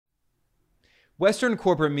Western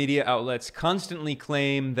corporate media outlets constantly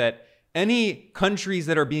claim that any countries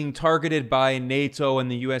that are being targeted by NATO and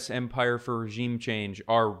the US empire for regime change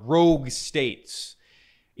are rogue states.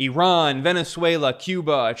 Iran, Venezuela,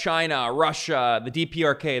 Cuba, China, Russia, the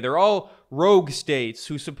DPRK, they're all rogue states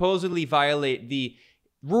who supposedly violate the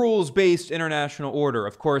rules-based international order,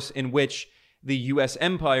 of course, in which the US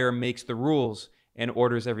empire makes the rules and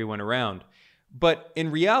orders everyone around. But in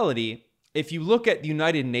reality, if you look at the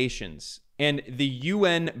United Nations and the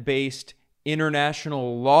UN-based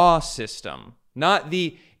international law system, not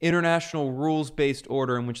the international rules-based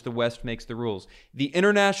order in which the West makes the rules, the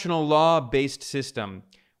international law-based system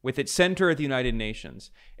with its center at the United Nations,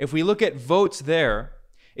 if we look at votes there,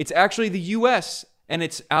 it's actually the US and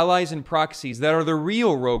its allies and proxies that are the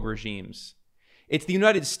real rogue regimes. It's the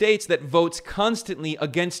United States that votes constantly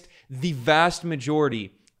against the vast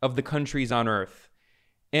majority of the countries on Earth.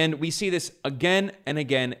 And we see this again and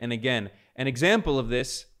again and again. An example of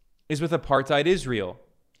this is with apartheid Israel.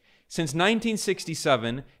 Since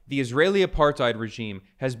 1967, the Israeli apartheid regime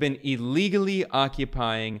has been illegally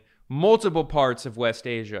occupying multiple parts of West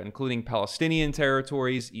Asia, including Palestinian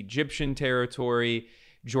territories, Egyptian territory,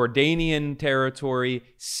 Jordanian territory,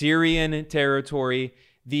 Syrian territory.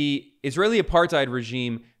 The Israeli apartheid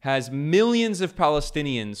regime has millions of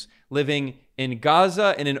Palestinians living in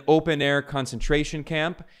Gaza in an open-air concentration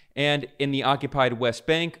camp and in the occupied West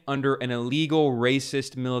Bank under an illegal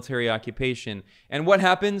racist military occupation. And what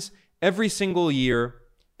happens? Every single year,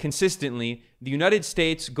 consistently, the United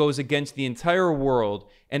States goes against the entire world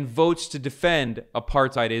and votes to defend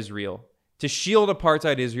apartheid Israel, to shield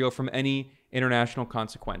apartheid Israel from any international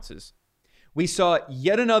consequences. We saw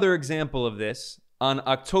yet another example of this on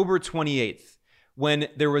October 28th, when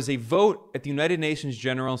there was a vote at the United Nations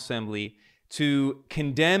General Assembly to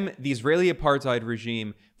condemn the Israeli apartheid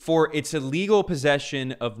regime for its illegal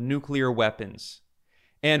possession of nuclear weapons.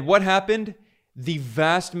 And what happened? The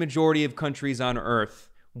vast majority of countries on Earth,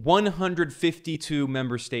 152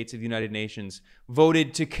 member states of the United Nations,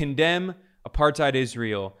 voted to condemn apartheid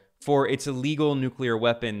Israel for its illegal nuclear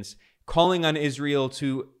weapons, calling on Israel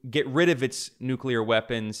to get rid of its nuclear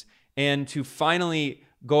weapons and to finally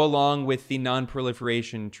go along with the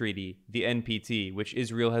Non-Proliferation Treaty, the NPT, which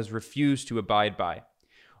Israel has refused to abide by.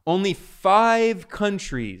 Only 5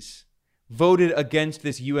 countries voted against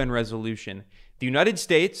this UN resolution: the United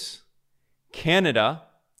States, Canada,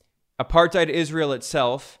 apartheid Israel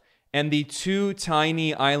itself, and the 2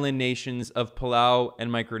 tiny island nations of Palau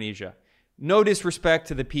and Micronesia. No disrespect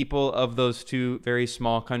to the people of those 2 very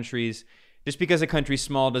small countries. Just because a country's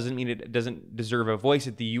small doesn't mean it doesn't deserve a voice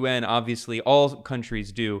at the UN. Obviously, all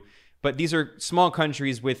countries do. But these are small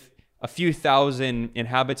countries with a few thousand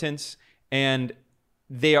inhabitants, and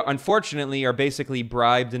they are, unfortunately, are basically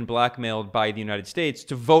bribed and blackmailed by the United States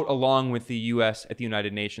to vote along with the US at the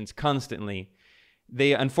United Nations constantly.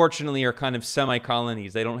 They, unfortunately, are kind of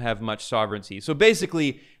semi-colonies. They don't have much sovereignty. So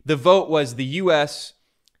basically, the vote was the US,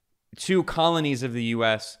 2 colonies of the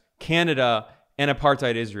US, Canada, and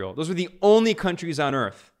apartheid Israel. Those were the only countries on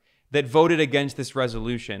Earth that voted against this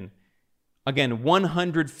resolution. Again,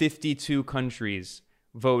 152 countries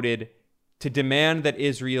voted to demand that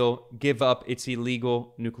Israel give up its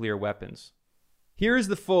illegal nuclear weapons. Here is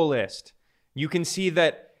the full list. You can see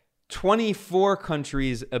that 24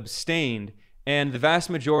 countries abstained, and the vast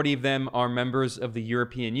majority of them are members of the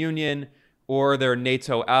European Union or they're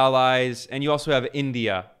NATO allies, and you also have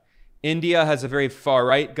India. India has a very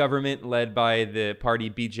far-right government led by the party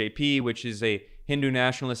BJP, which is a Hindu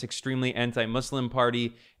nationalist, extremely anti-Muslim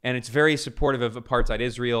party, and it's very supportive of apartheid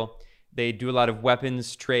Israel. They do a lot of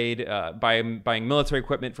weapons trade, buying military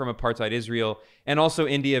equipment from apartheid Israel. And also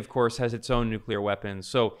India, of course, has its own nuclear weapons.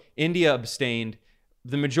 So India abstained.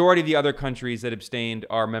 The majority of the other countries that abstained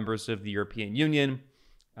are members of the European Union.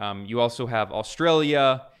 You also have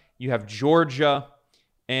Australia. You have Georgia.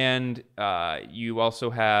 And you also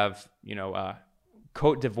have,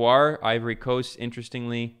 Cote d'Ivoire, Ivory Coast,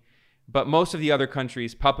 interestingly. But most of the other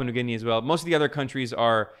countries, Papua New Guinea as well, most of the other countries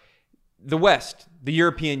are the West, the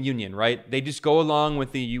European Union, right? They just go along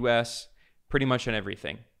with the US pretty much on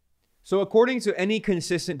everything. So according to any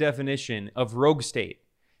consistent definition of rogue state,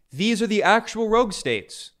 these are the actual rogue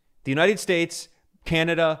states. The United States,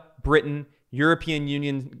 Canada, Britain, European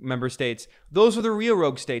Union member states. Those are the real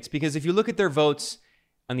rogue states, because if you look at their votes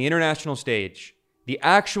on the international stage, the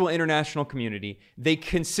actual international community, they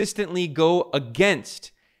consistently go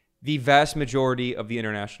against the vast majority of the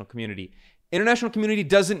international community. International community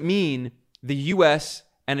doesn't mean the US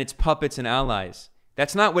and its puppets and allies.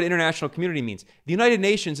 That's not what international community means. The United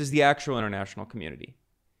Nations is the actual international community.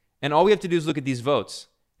 And all we have to do is look at these votes,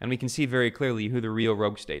 and we can see very clearly who the real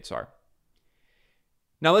rogue states are.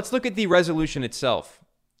 Now let's look at the resolution itself.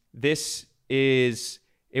 It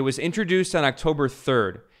was introduced on October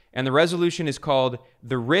 3rd, and the resolution is called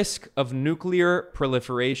The Risk of Nuclear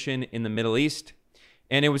Proliferation in the Middle East.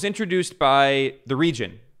 And it was introduced by the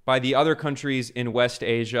region, by the other countries in West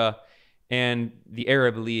Asia and the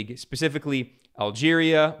Arab League, specifically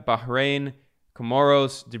Algeria, Bahrain,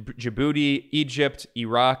 Comoros, Djibouti, Egypt,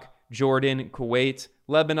 Iraq, Jordan, Kuwait,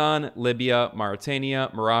 Lebanon, Libya,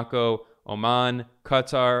 Mauritania, Morocco, Oman,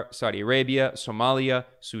 Qatar, Saudi Arabia, Somalia,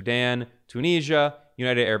 Sudan, Tunisia,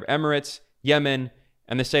 United Arab Emirates, Yemen,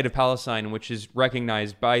 and the state of Palestine, which is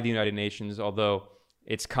recognized by the United Nations, although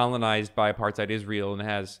it's colonized by apartheid Israel and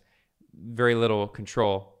has very little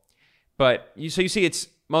control. But you see it's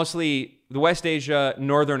mostly the West Asia,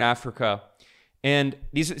 Northern Africa, and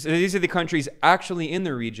these are the countries actually in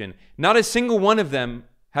the region. Not a single one of them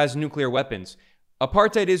has nuclear weapons.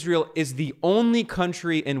 Apartheid Israel is the only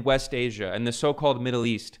country in West Asia and the so-called Middle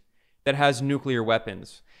East that has nuclear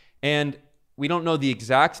weapons. And we don't know the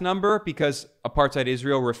exact number because apartheid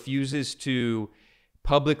Israel refuses to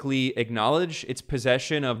publicly acknowledge its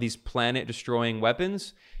possession of these planet-destroying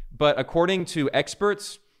weapons. But according to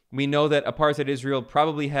experts, we know that apartheid Israel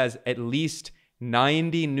probably has at least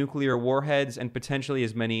 90 nuclear warheads and potentially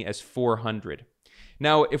as many as 400.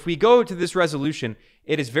 Now, if we go to this resolution,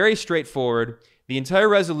 it is very straightforward. The entire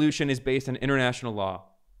resolution is based on international law.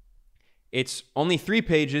 It's only 3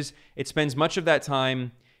 pages. It spends much of that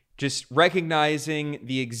time just recognizing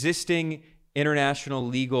the existing international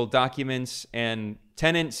legal documents and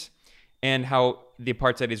tenets and how the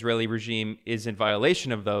apartheid Israeli regime is in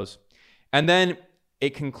violation of those. And then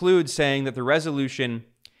it concludes saying that the resolution,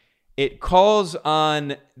 it calls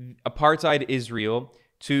on apartheid Israel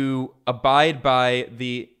to abide by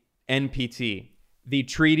the NPT, the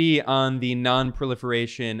Treaty on the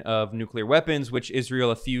Non-Proliferation of Nuclear Weapons, which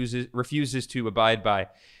Israel refuses to abide by.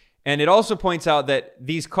 And it also points out that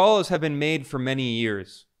these calls have been made for many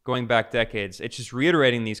years, going back decades. It's just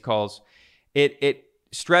reiterating these calls. It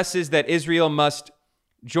stresses that Israel must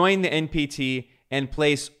join the NPT and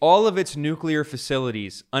place all of its nuclear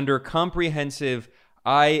facilities under comprehensive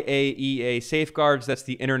IAEA safeguards. That's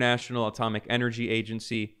the International Atomic Energy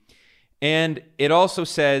Agency. And it also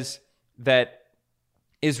says that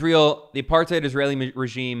Israel, the apartheid Israeli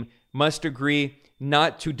regime, must agree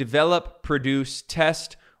not to develop, produce,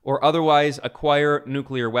 test, or otherwise acquire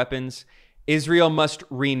nuclear weapons. Israel must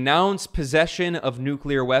renounce possession of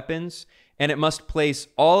nuclear weapons, and it must place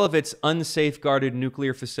all of its unsafeguarded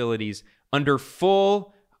nuclear facilities under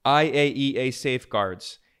full IAEA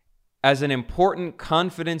safeguards as an important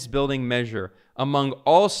confidence-building measure among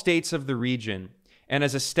all states of the region and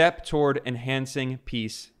as a step toward enhancing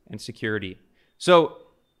peace and security. So,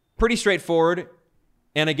 pretty straightforward.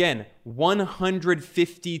 And again,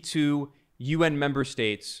 152 UN member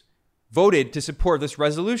states voted to support this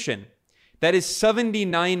resolution. That is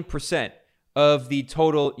 79% of the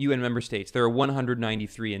total UN member states. There are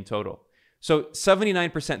 193 in total. So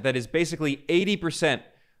 79%, that is basically 80%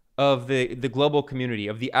 of the global community,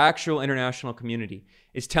 of the actual international community,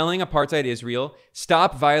 is telling apartheid Israel,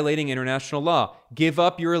 stop violating international law. Give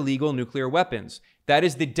up your illegal nuclear weapons. That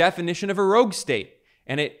is the definition of a rogue state.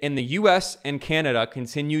 And the US and Canada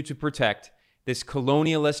continue to protect this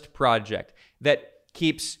colonialist project that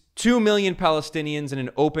keeps 2 million Palestinians in an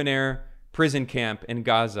open-air prison camp in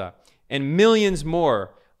Gaza and millions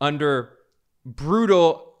more under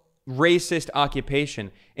brutal racist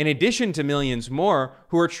occupation, in addition to millions more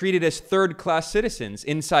who are treated as third-class citizens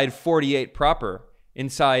inside 48 proper,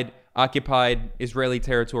 inside occupied Israeli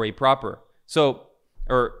territory proper.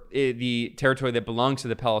 The territory that belongs to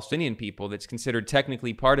the Palestinian people, that's considered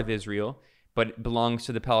technically part of Israel, but it belongs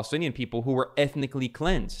to the Palestinian people who were ethnically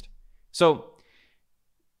cleansed. So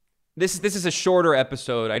this is a shorter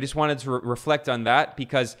episode. I just wanted to reflect on that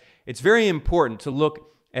because it's very important to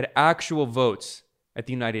look at actual votes at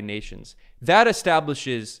the United Nations. That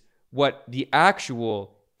establishes what the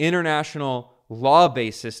actual international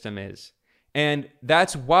law-based system is. And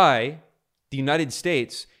that's why the United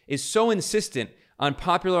States is so insistent on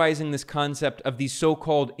popularizing this concept of the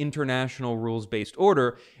so-called international rules-based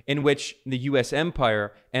order, in which the US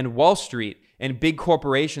empire and Wall Street and big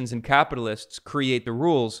corporations and capitalists create the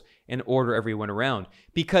rules and order everyone around,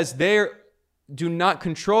 because they do not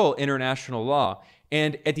control international law.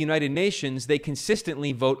 And at the United Nations, they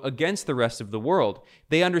consistently vote against the rest of the world.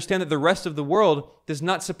 They understand that the rest of the world does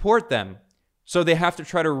not support them. So they have to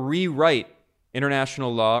try to rewrite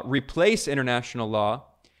international law, replace international law,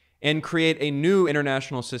 and create a new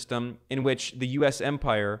international system in which the US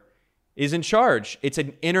empire is in charge. It's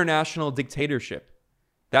an international dictatorship.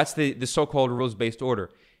 That's the so-called rules-based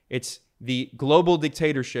order. It's the global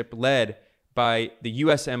dictatorship led by the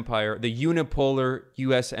U.S. empire, the unipolar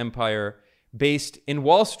U.S. empire based in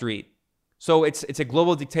Wall Street. So it's a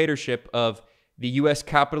global dictatorship of the U.S.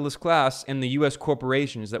 capitalist class and the U.S.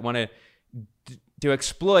 corporations that want to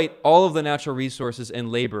exploit all of the natural resources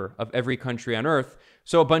and labor of every country on Earth.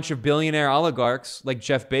 So a bunch of billionaire oligarchs like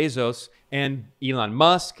Jeff Bezos and Elon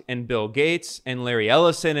Musk and Bill Gates and Larry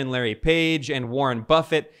Ellison and Larry Page and Warren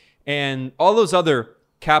Buffett and all those other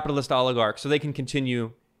capitalist oligarchs, so they can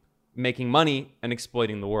continue making money and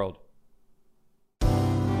exploiting the world.